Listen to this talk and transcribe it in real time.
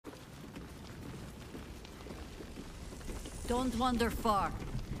Don't wander far.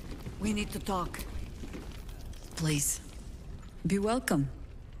 We need to talk. Please. Be welcome.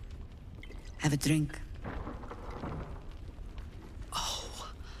 Have a drink. Oh,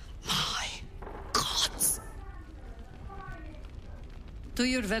 my gods! To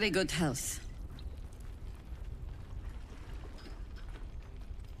your very good health.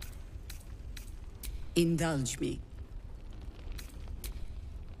 Indulge me.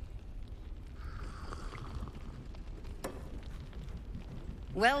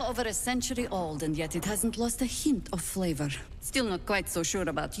 Well over a century old, and yet it hasn't lost a hint of flavor. Still not quite so sure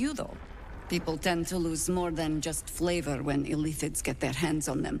about you, though. People tend to lose more than just flavor when illithids get their hands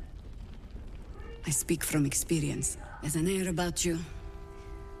on them. I speak from experience. There's an air about you.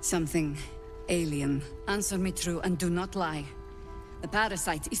 Something alien. Answer me true and do not lie. The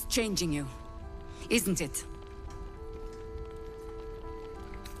parasite is changing you, isn't it?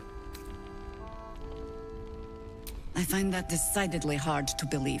 I find that decidedly hard to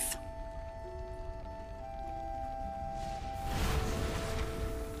believe.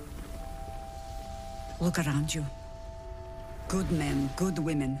 Look around you. Good men, good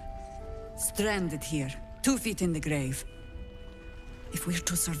women. Stranded here, 2 feet in the grave. If we're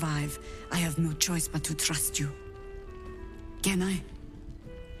to survive, I have no choice but to trust you. Can I?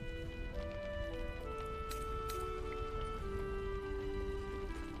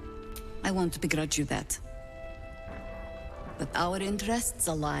 I won't begrudge you that. But our interests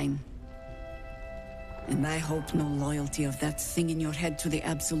align. And I hope no loyalty of that thing in your head to the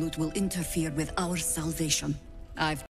Absolute will interfere with our salvation. I've